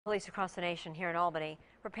Police across the nation here in Albany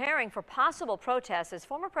preparing for possible protests as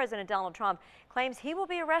former President Donald Trump claims he will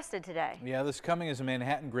be arrested today. Yeah, this coming as a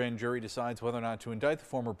Manhattan grand jury decides whether or not to indict the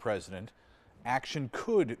former president. Action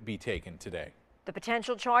could be taken today. The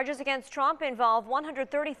potential charges against Trump involve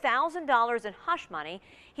 $130,000 in hush money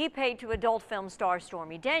he paid to adult film star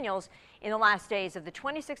Stormy Daniels in the last days of the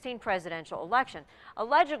 2016 presidential election,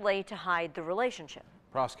 allegedly to hide the relationship.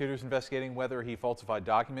 Prosecutors investigating whether he falsified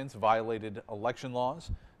documents, violated election laws.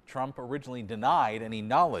 Trump originally denied any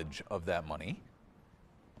knowledge of that money.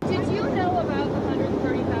 Did you know about the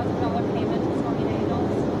 $130,000 payment to Stormy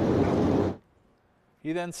Daniels?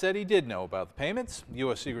 He then said he did know about the payments.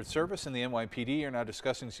 U.S. Secret Service and the NYPD are now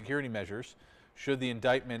discussing security measures should the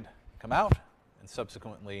indictment come out, and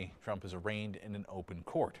subsequently Trump is arraigned in an open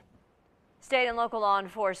court. State and local law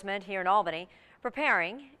enforcement here in Albany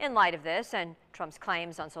preparing in light of this and Trump's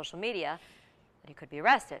claims on social media that he could be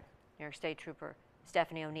arrested. New York State Trooper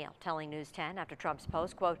Stephanie O'Neill telling News 10 after Trump's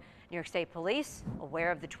post, quote, "New York State Police aware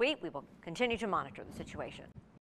of the tweet. We will continue to monitor the situation."